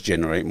think I just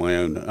generate my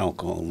own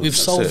alcohol. We've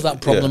solved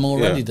that problem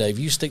already, Dave.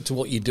 You stick to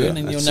what you're doing,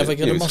 and you'll never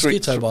get a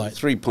mosquito bite.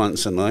 3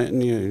 pints a night,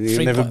 and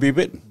you'll never be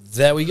bitten.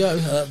 There we go.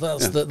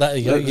 There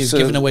you go. You've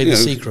given away the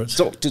secret.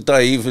 Dr.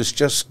 Dave has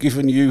just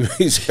given you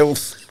his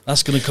health.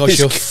 That's going to cost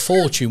you a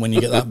fortune when you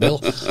get that bill.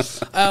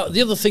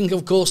 The other thing,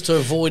 of course, to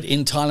avoid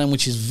in Thailand,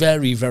 which is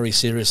very, very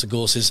serious, of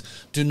course, is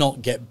do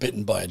not get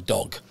bitten by a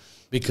dog.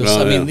 Because,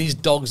 these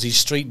dogs, these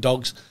street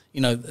dogs,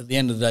 at the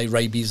end of the day,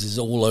 rabies is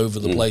all over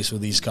the place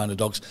with these kind of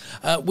dogs,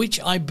 which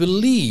I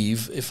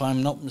believe, if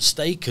I'm not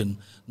mistaken,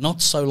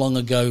 not so long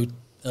ago,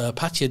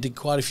 Pattaya did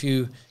quite a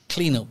few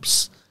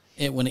cleanups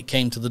when it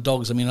came to the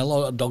dogs. I mean, a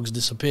lot of dogs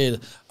disappeared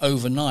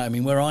overnight. I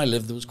mean, where I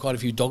lived, there was quite a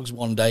few dogs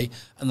one day,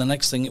 and the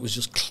next thing it was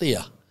just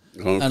clear.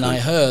 Okay. And I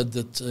heard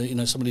that,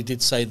 somebody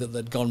did say that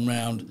they'd gone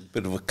round...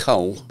 Bit of a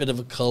cull.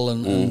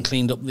 And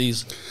cleaned up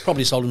these,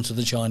 probably sold them to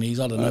the Chinese,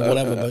 I don't know,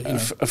 whatever. But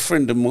a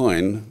friend of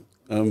mine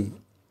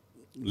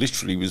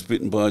literally was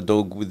bitten by a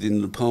dog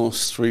within the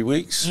past 3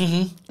 weeks.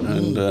 Mm-hmm.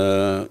 And,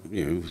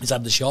 he's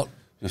had the shot.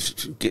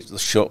 Get the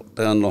shot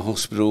down the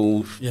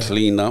hospital,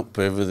 clean up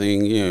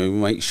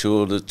everything, make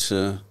sure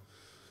that...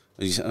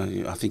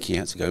 I think he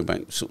had to go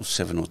back sort of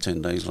 7 or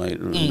 10 days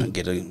later and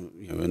get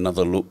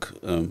another look.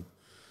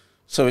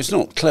 So it's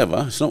not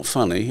clever, it's not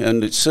funny,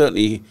 and it's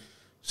certainly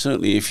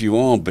if you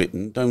are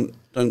bitten, don't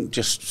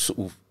just sort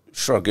of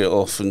shrug it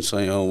off and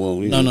say, oh well.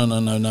 No.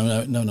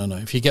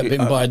 If you get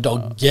bitten by a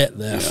dog, get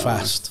there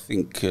fast.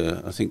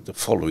 I think the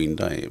following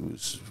day it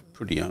was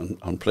pretty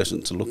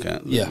unpleasant to look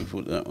at. Yeah,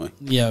 put it that way.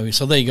 Yeah.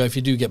 So there you go. If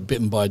you do get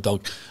bitten by a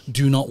dog,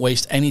 do not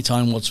waste any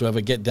time whatsoever.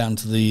 Get down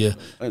to the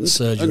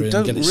surgery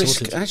and get it sorted. Don't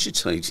risk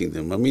agitating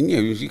them. I mean,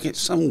 you get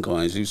some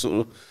guys who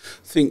sort of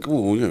think,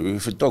 oh,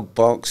 if a dog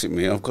barks at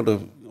me, I've got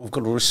to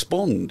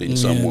respond in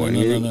some way.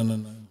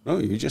 No,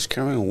 you just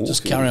carry on walking.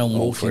 Just carry on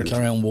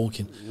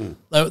walking.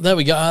 Yeah. There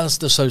we go.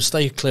 So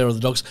stay clear of the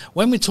dogs.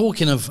 When we're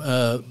talking of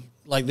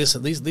like this,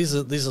 these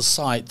are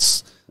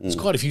sites. There's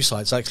quite a few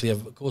sites, actually,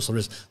 of course there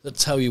is, that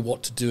tell you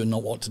what to do and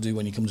not what to do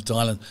when you come to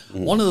Thailand.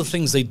 One of the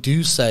things they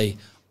do say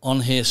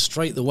on here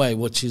straight away,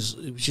 which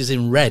is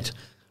in red,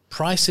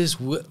 prices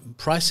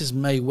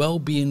may well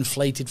be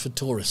inflated for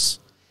tourists.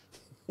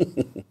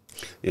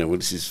 Yeah, well,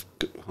 this is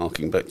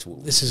harking back to what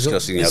we were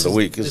discussing the other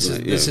week,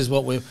 isn't it? This is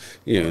what we're...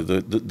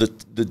 the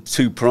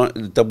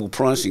double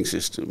pricing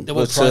system.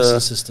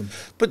 System.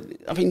 But,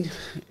 I mean,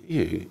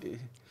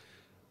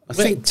 I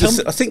think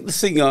the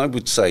thing I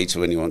would say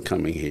to anyone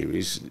coming here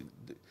is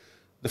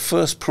the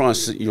first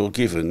price that you're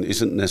given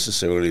isn't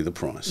necessarily the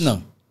price.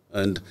 No.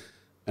 And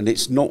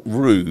it's not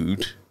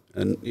rude...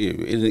 And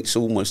and it's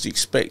almost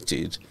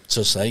expected.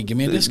 So say, give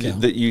me a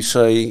discount. That you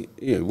say,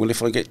 well,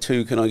 if I get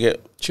 2, can I get,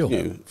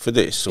 for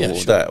this or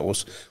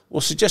that,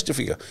 or suggest a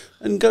figure,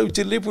 and go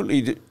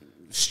deliberately,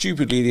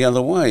 stupidly the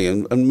other way,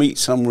 and meet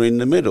somewhere in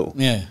the middle.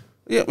 Yeah.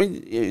 Yeah, I mean,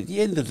 at the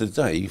end of the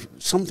day,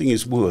 something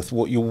is worth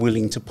what you're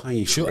willing to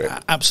pay for it.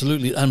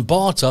 Absolutely. And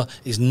barter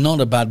is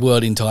not a bad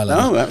word in Thailand.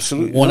 No,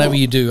 absolutely Whatever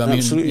you do, I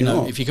mean,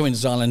 not. if you come into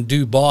Thailand,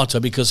 do barter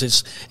because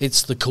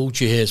it's the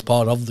culture here. It's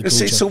part of the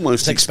culture. It's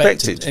almost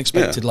expected.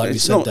 Like you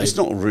said, Dave. It's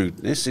not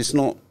rudeness. It's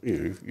not,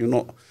 you're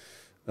not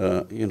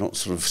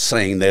sort of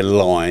saying they're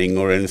lying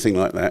or anything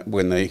like that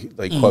when they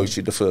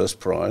quoted the first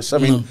price. I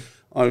mean,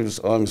 I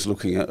was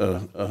looking at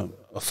a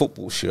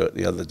football shirt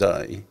the other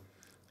day.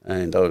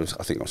 And I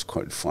think I was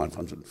quoted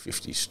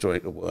 550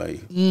 straight away,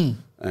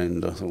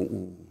 and I thought,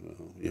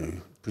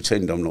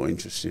 pretend I'm not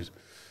interested,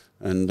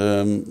 and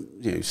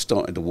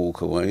started to walk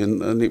away,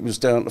 and it was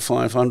down to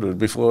 500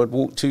 before I'd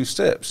walked 2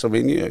 steps. I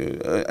mean,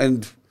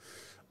 and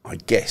I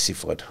guess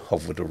if I'd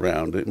hovered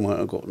around, it might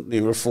have got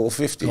nearer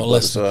 450.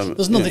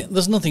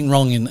 There's nothing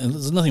wrong in.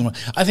 There's nothing wrong.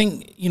 I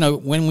think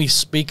when we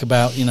speak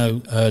about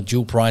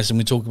dual price and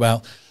we talk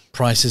about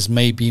prices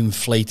may be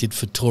inflated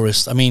for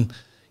tourists. I mean.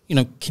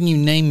 Can you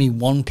name me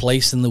one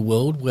place in the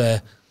world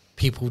where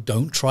people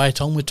don't try it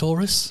on with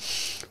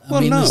tourists?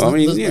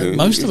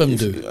 Most of them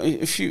do.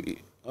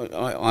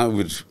 I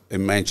would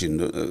imagine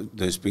that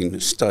there's been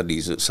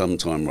studies at some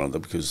time or other,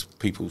 because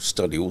people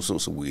study all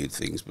sorts of weird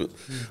things, but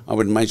I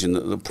would imagine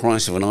that the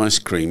price of an ice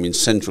cream in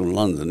central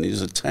London is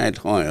a tad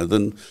higher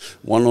than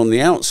one on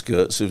the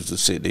outskirts of the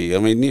city. I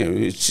mean,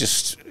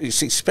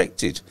 it's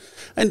expected.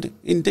 And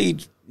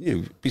indeed,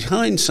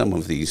 behind some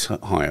of these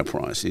higher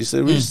prices,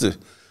 there is the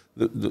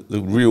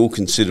real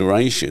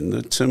consideration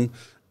that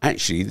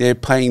actually they're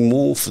paying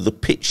more for the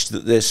pitch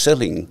that they're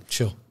selling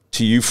to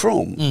you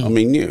from. I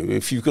mean,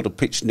 if you've got a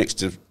pitch next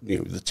to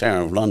the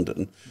Tower of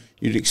London,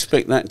 you'd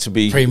expect that to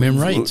be premium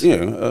rate,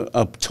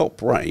 a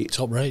top rate.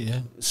 Top rate,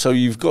 yeah. So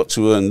you've got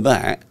to earn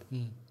that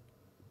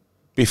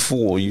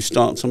before you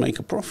start to make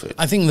a profit.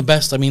 I think the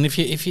best. I mean, if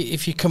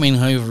you come in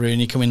over here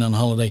and you come in on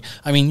holiday,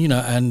 I mean,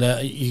 and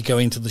you go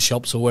into the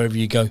shops or wherever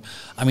you go.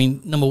 I mean,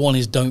 number one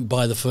is don't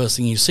buy the first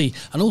thing you see,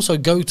 and also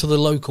go to the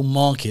local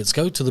markets,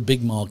 go to the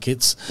big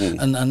markets,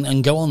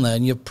 and go on there,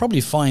 and you'll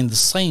probably find the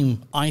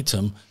same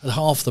item at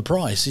half the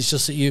price. It's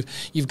just that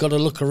you've got to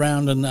look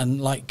around and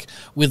like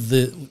with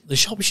the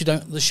shops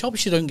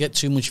you don't get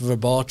too much of a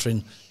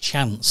bartering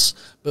chance.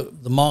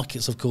 But the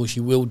markets, of course,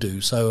 you will do.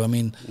 So, I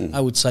mean,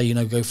 I would say,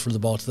 go for the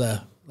barter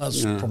there.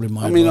 That's probably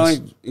my advice.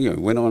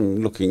 When I'm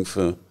looking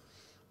for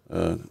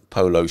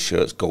polo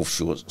shirts, golf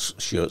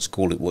shirts,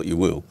 call it what you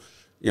will,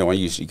 I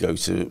usually go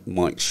to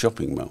Mike's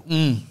shopping mall.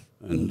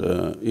 And,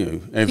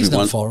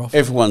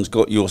 everyone's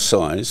got your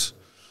size.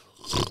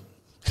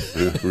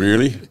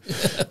 Really?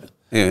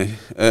 Yeah.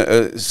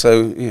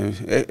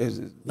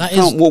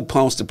 Can't walk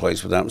past the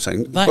place without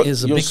saying, that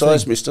is a your big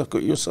size, thing. mister,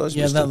 got your size,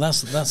 yeah, mister.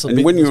 That's a and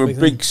big when you're a big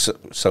big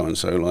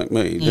so-and-so like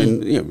me,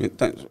 then,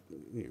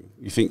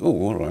 you think,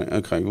 oh, all right,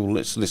 okay, well,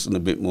 let's listen a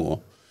bit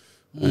more.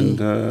 And,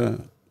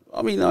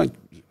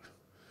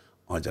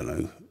 I don't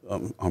know.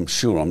 I'm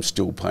sure I'm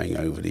still paying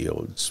over the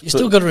odds. You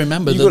still got to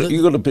remember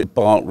you've got a bit of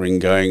bartering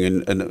going,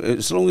 and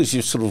as long as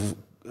you sort of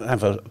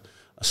have a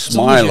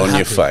smile on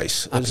your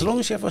face, as long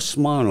as you have a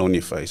smile on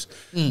your face,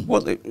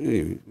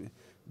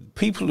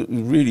 people that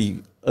really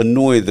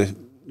annoy the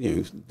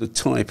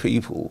Thai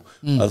people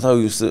are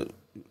those that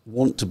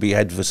want to be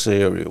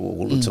adversarial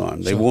all the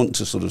time. They want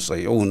to sort of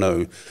say, "Oh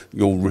no,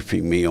 you're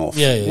ripping me off."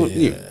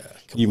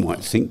 You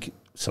might think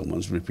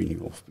someone's ripping you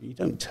off, but you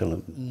don't tell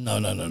them. No.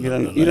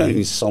 You don't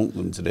insult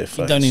them to their face.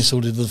 You don't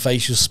insult them to the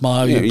face. You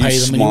smile. You pay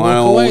them, and you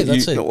walk away.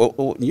 That's it.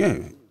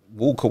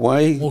 Walk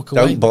away.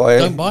 Don't buy it.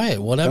 Don't buy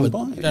it. Whatever.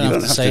 Don't buy it. You don't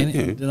have to say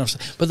anything.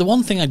 But the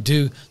one thing I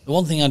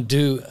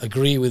do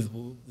agree with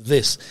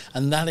this,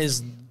 and that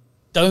is,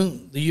 the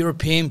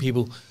European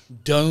people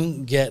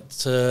don't get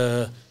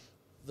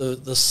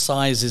the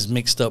sizes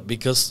mixed up,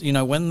 because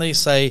when they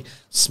say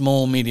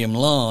small, medium,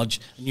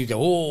 large, and you go,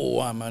 "Oh,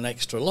 I'm an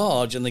extra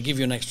large," and they give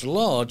you an extra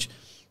large,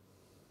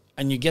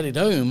 and you get it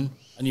home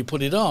and you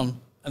put it on,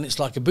 and it's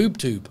like a boob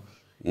tube.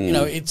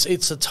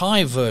 It's a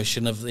Thai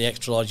version of the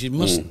extra large. You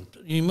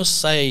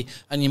must say,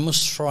 and you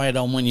must try it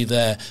on when you're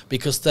there,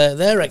 because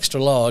their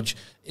extra large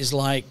is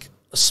like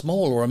a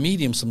small or a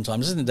medium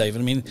sometimes, isn't it,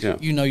 David? I mean,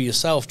 you know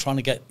yourself, trying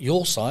to get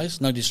your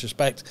size, no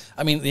disrespect.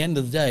 I mean, at the end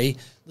of the day,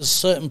 there's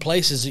certain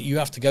places that you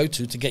have to go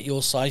to get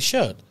your size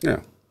shirt.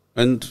 Yeah.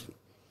 And,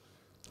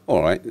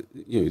 all right,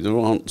 there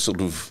aren't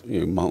sort of,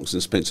 Marks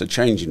and Spencer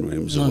changing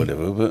rooms or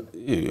whatever, but,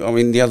 I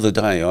mean, the other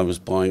day I was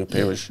buying a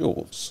pair of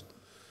shorts,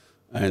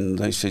 and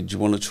they said, "Do you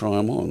want to try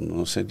them on?"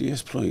 And I said,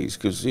 "Yes, please,"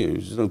 because,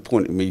 there's no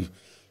point in me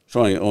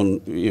trying it on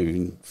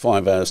in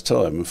 5 hours'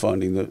 time and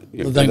finding that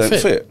they don't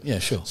fit. Yeah,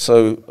 sure.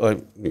 So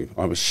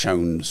I was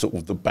shown sort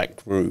of the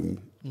back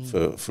room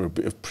for a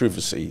bit of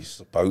privacy,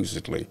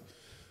 supposedly.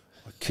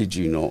 I kid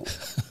you not.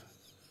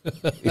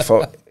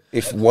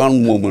 If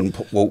one woman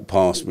walked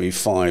past me,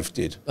 5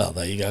 did. Oh,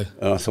 there you go.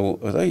 And I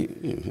thought, are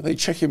they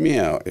checking me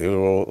out here,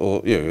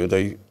 or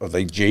are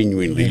they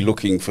genuinely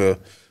looking for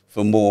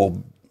more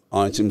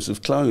items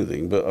of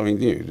clothing? But I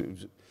mean,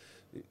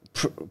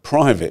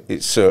 private,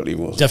 it certainly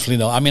wasn't. Definitely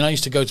not. I mean, I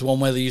used to go to one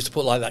where they used to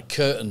put like that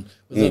curtain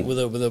with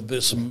a bit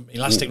of some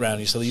elastic around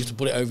you, so they used to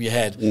put it over your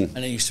head, and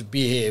it used to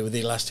be here with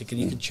the elastic,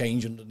 and you could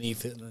change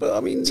underneath it. But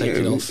I mean, take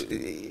it off.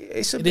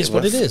 It is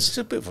what it is. It's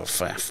a bit of a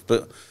faff,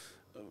 but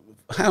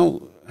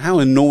how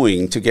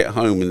annoying to get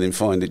home and then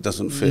find it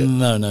doesn't fit.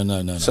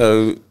 No.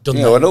 So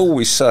I'd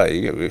always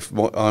say, if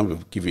I were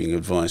giving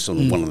advice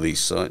on one of these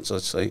sites,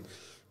 I'd say,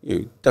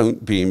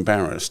 don't be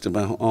embarrassed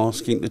about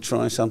asking to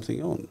try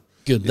something on.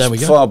 Good, there we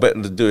go. It's far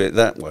better to do it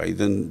that way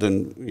than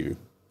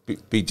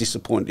be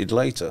disappointed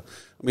later.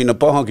 I mean, a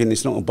bargain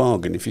is not a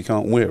bargain if you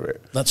can't wear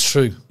it. That's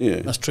true.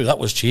 Yeah, that's true. That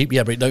was cheap.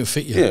 Yeah, but it don't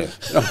fit you. Yeah.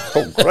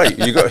 Oh, great.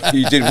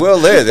 You did well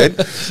there then.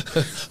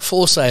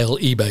 For sale,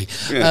 eBay.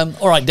 Yeah.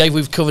 All right, Dave,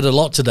 we've covered a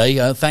lot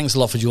today. Thanks a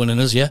lot for joining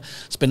us. Yeah,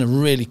 it's been a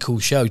really cool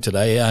show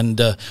today,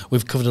 and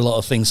we've covered a lot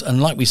of things.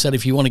 And like we said,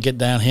 if you want to get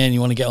down here and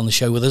you want to get on the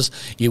show with us,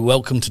 you're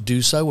welcome to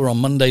do so. We're on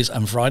Mondays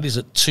and Fridays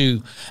at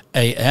 2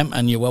 a.m.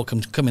 and you're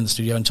welcome to come in the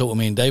studio and talk with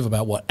me and Dave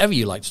about whatever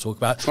you like to talk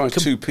about. Try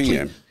 2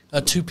 p.m.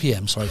 2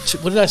 p.m. Sorry.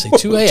 What did I say?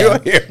 2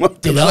 a.m.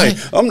 Did I?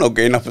 I'm not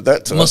getting up at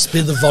that time. Must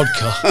be the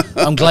vodka.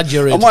 I'm glad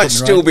you're here. I might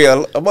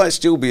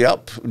still be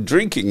up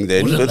drinking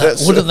then.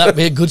 Wouldn't that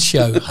be a good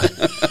show?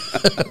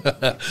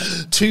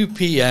 2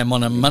 p.m.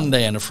 on a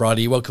Monday and a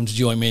Friday. You're welcome to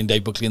join me and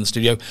Dave Buckley in the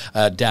studio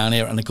down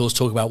here, and of course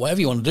talk about whatever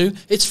you want to do.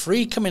 It's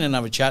free. Come in and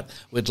have a chat.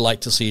 We'd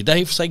like to see you.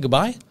 Dave, say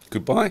goodbye.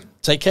 Goodbye.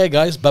 Take care,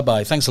 guys.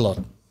 Bye-bye. Thanks a lot.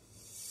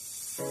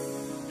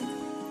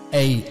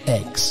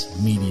 AX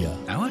Media.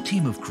 Our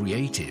team of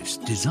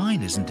creatives,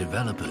 designers and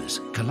developers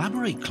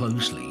collaborate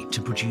closely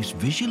to produce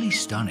visually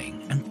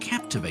stunning and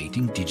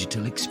captivating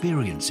digital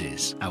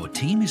experiences. Our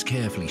team is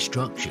carefully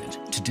structured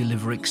to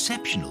deliver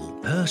exceptional,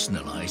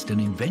 personalized and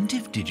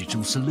inventive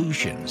digital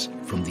solutions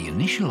from the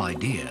initial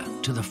idea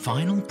to the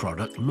final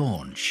product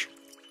launch.